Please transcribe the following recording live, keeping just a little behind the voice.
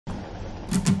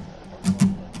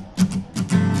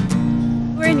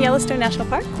Yellowstone National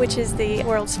Park, which is the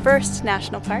world's first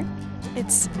national park.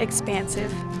 It's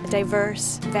expansive,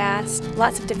 diverse, vast,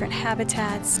 lots of different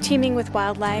habitats, teeming with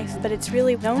wildlife, but it's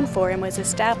really known for and was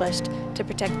established to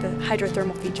protect the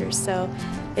hydrothermal features. So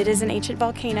it is an ancient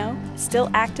volcano, still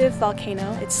active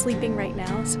volcano. It's sleeping right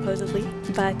now, supposedly,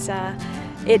 but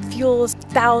it fuels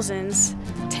thousands,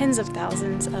 tens of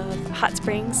thousands of hot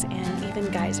springs and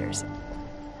even geysers.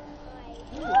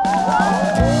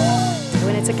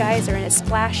 When it's a geyser and it's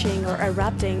splashing or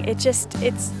erupting, it's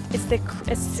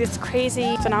this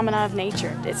crazy phenomena of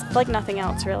nature. It's like nothing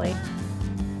else, really.